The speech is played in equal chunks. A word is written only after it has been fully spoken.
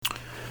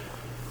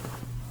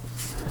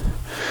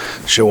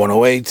Shiur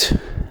 108,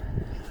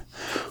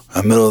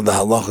 middle of the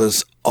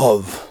halachas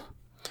of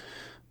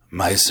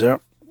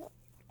Maaser.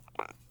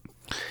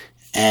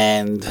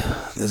 And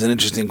there's an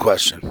interesting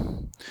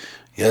question.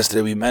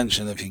 Yesterday we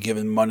mentioned if you're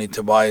given money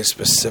to buy a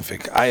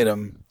specific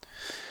item,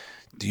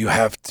 do you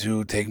have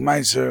to take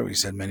Maaser? We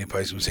said many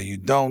places would say you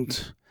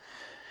don't.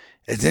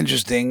 It's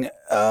interesting.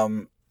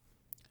 Reb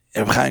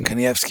Chaim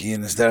Kanievsky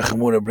in his Derech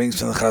Hamura brings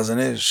from the Chazon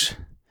Ish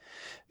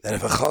that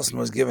if a chassan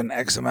was given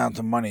X amount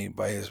of money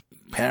by his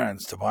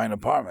parents to buy an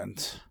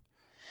apartment,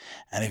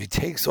 and if he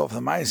takes off the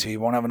Maaser, he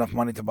won't have enough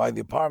money to buy the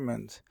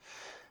apartment.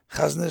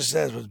 Chazon Ish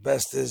says what's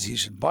best is he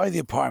should buy the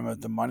apartment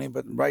with the money,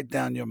 but write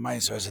down your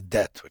Maaser as a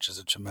debt, which is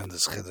a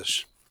tremendous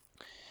chiddush.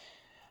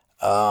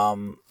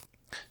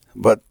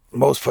 But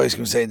most places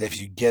can say that if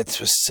you get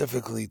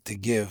specifically to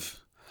give,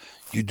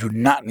 you do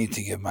not need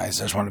to give Maaser.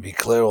 I just want to be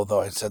clear,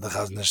 although I said the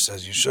Chazon Ish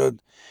says you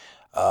should.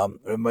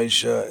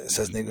 Moshe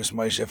says, Negus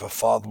Moshe, if a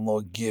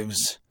father-in-law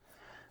gives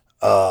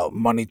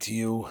money to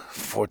you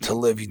to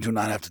live, you do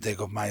not have to take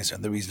off Maaser.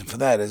 And the reason for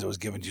that is it was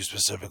given to you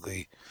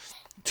specifically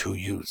to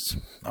use.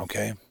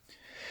 Okay?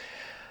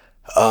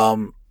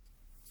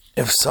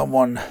 If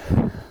someone's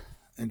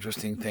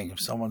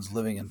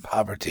living in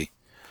poverty,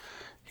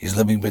 he's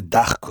living with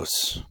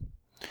dachkus.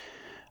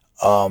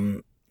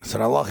 So the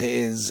halacha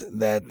is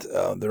that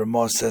the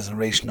Ramah says in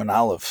Reish Nun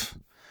Aleph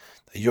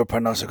that your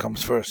parnasa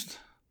comes first.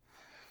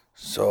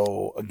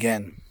 So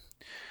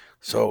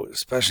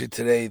especially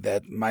today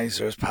that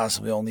Maaser is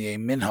possibly only a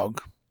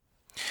minhag,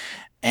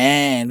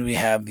 and we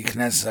have the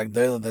Knesset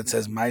Agdola that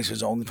says Maaser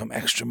is only from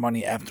extra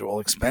money after all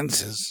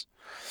expenses.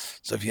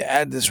 So if you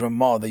add this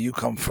Ramah that you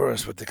come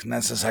first with the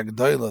Knesset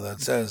Agdola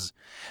that says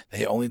that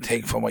you only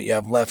take from what you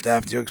have left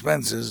after your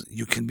expenses,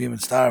 you can be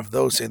mitzvah of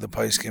those, say the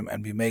Paiskim,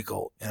 and be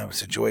makel in a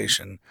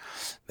situation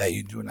that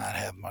you do not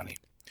have money.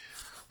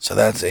 So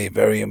that's a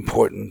very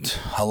important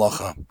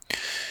halacha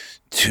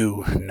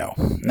to know.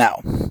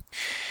 Now,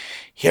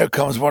 here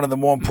comes one of the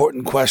more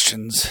important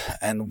questions,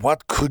 and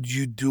what could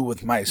you do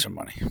with Maaser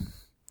money?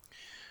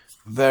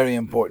 Very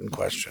important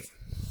question.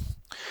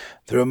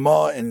 The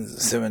Ramah in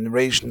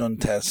Reish Nun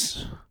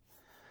Tes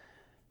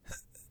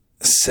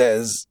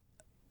says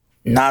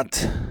you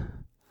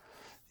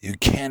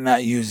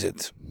cannot use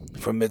it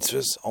for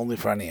mitzvahs, only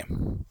for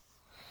aniyim.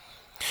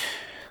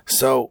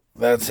 So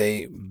that's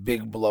a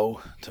big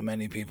blow to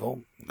many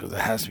people, because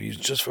it has to be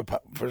used just for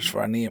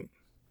aniyim.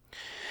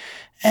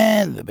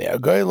 And the Be'er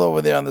Goyal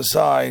over there on the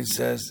side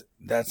says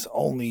that's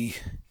only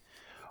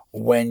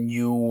when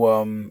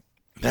you,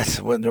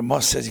 that's when the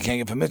Ramah says you can't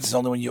get permits, it's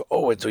only when you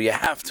owe it or you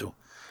have to.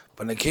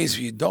 But in the case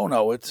where you don't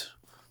owe it,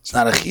 it's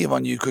not a chiyuv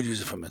on you, you could use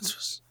it for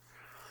mitzvahs.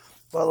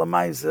 Well, a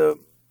Maaser,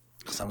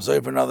 some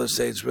Zohar and others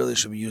say it really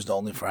should be used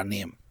only for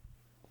aniyim.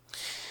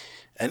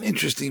 An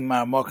interesting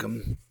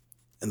ma'amakim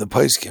in the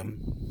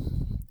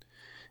Paiskim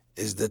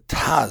is the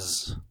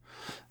Taz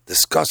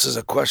discusses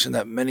a question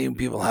that many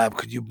people have.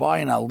 Could you buy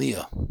an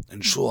aliyah in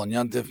shul and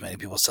yantif? Many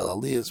people sell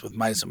aliyahs with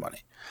Maaser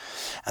money.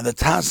 And the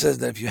Taz says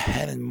that if you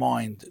had in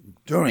mind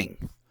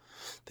during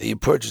that you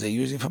purchased it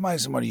using for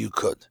Maaser money, you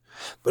could.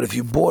 But if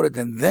you bought it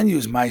and then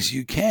use Maaser,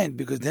 you can't,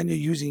 because then you're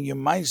using your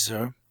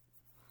Maaser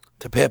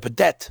to pay up a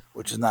debt,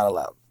 which is not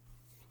allowed.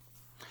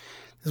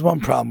 There's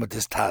one problem with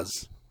this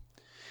Taz.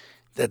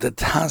 That the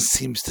Taz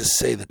seems to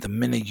say that the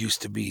minhag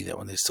used to be that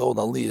when they sold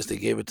aliyahs, they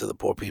gave it to the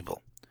poor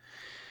people.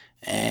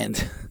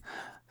 And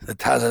the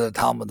Taz has a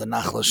Talmud, the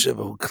Nachla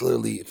Shiva, who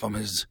clearly, from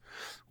his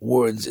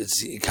words,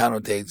 it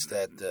connotates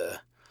that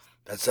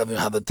that's something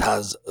how the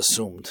Taz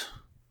assumed.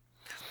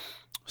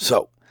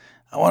 So,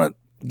 I want to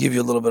give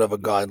you a little bit of a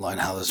guideline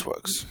how this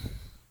works.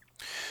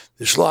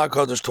 The Shlach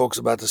HaKadosh talks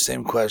about the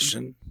same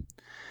question,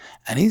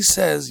 and he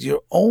says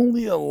you're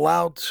only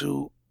allowed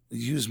to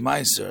use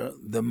Maaser,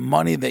 the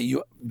money that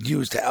you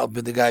use to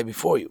outbid the guy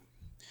before you.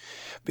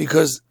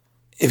 Because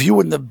if you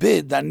wouldn't have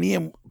bid,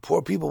 the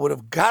poor people would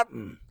have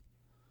gotten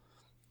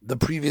the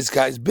previous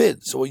guy's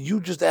bid. So what you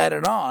just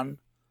added on,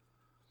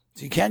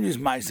 so you can't use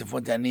Maaser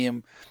for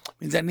Daniyim,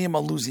 means Daniyim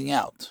are losing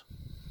out.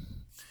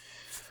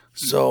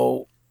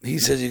 So he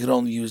says you can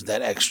only use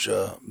that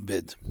extra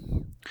bid.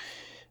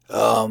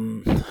 There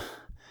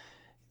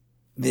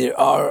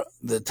are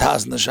the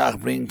Taz and the Shach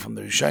bring from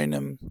the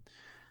Rishonim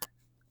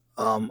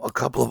a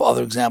couple of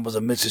other examples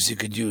of mitzvahs you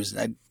could use.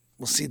 And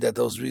we'll see that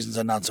those reasons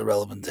are not so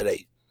relevant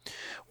today.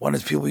 One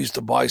is people used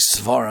to buy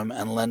svarim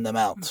and lend them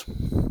out.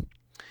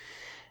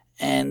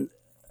 And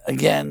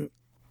again,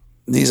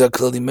 these are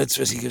clearly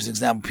mitzvahs. He gives an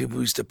example. People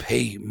used to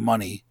pay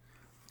money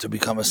to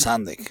become a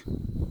sandik.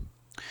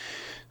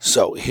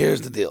 So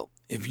here's the deal.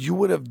 If you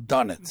would have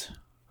done it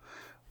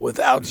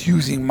without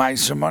using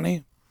Maaser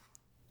money,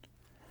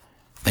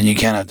 then you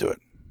cannot do it.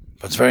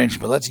 But it's very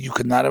interesting. But let's say you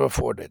could not have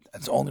afforded it.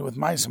 It's only with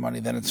Maaser money,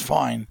 then it's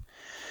fine.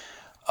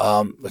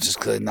 Which is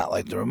clearly not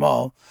like the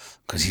Ramah,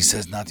 because he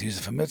says not to use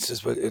it for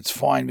mitzvahs, but it's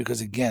fine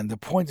because, again, the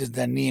point is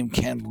that Niyim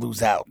can't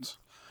lose out.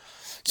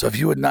 So if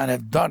you would not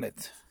have done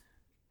it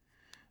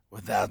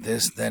without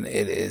this, then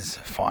it is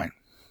fine.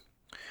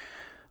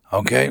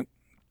 Okay?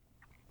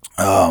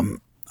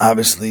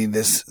 obviously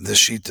the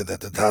shita that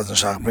the Taz and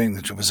Shach bring,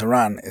 the Chuvas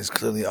Haran, is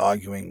clearly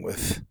arguing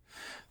with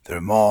the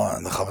Ramah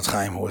and the Chavetz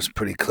Chaim, who is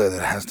pretty clear that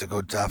it has to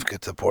go dafka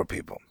to poor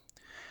people.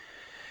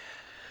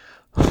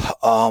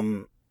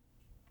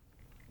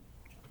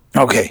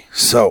 Okay,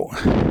 so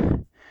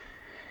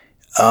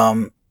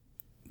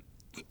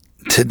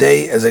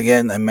today, as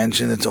again I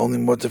mentioned, it's only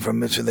mutter for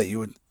mitzvah that you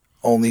would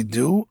only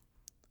do,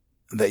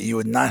 that you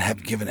would not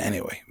have given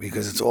anyway,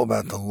 because it's all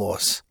about the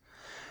loss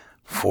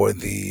for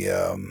the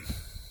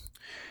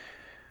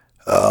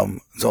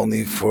it's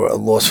only for a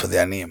loss for the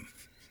aniyim.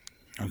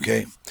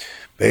 Okay,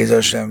 Be'ez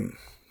Hashem,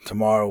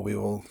 tomorrow we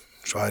will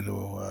try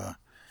to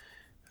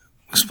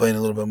explain a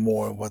little bit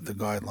more what the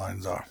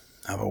guidelines are.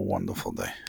 Have a wonderful day.